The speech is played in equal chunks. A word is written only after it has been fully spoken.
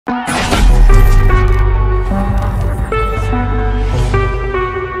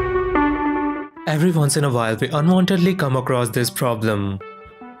Every once in a while we unwantedly come across this problem,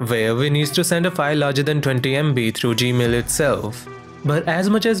 where we need to send a file larger than 20 MB through Gmail itself. But as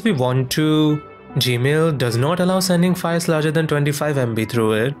much as we want to, Gmail does not allow sending files larger than 25 MB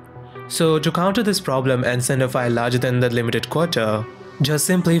through it. So to counter this problem and send a file larger than the limited quota, just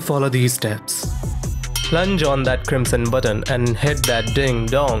simply follow these steps. Plunge on that crimson button and hit that ding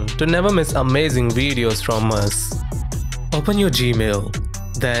dong to never miss amazing videos from us. Open your Gmail,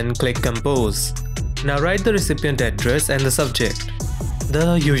 then click Compose. Now write the recipient address and the subject,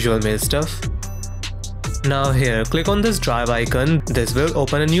 the usual mail stuff. Now here, click on this drive icon. This will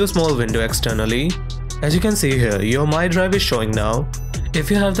open a new small window externally. As you can see here, your My Drive is showing now.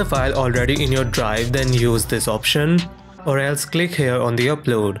 If you have the file already in your drive, then use this option, or else click here on the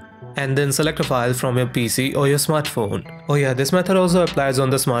upload and then select a file from your PC or your smartphone. Oh yeah, this method also applies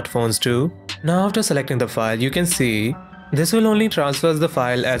on the smartphones too. Now after selecting the file, you can see this will only transfer the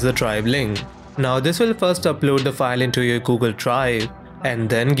file as a drive link. Now this will first upload the file into your Google Drive and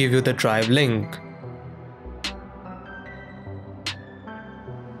then give you the drive link.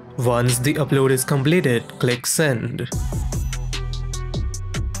 Once the upload is completed, click Send.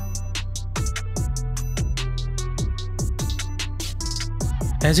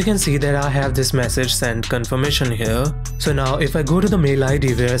 As you can see that I have this message sent confirmation here. So now if I go to the mail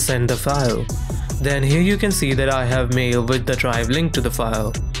ID where I send the file, then here you can see that I have mail with the drive link to the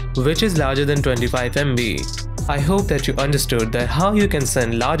file, which is larger than 25 MB. I hope that you understood that how you can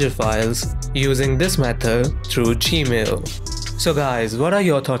send larger files using this method through Gmail. So guys, what are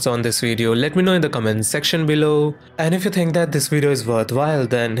your thoughts on this video? Let me know in the comments section below. And if you think that this video is worthwhile,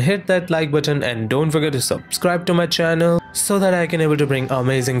 then hit that like button and don't forget to subscribe to my channel so that I can able to bring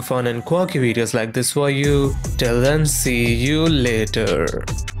amazing fun and quirky videos like this for you. Till then, see you later.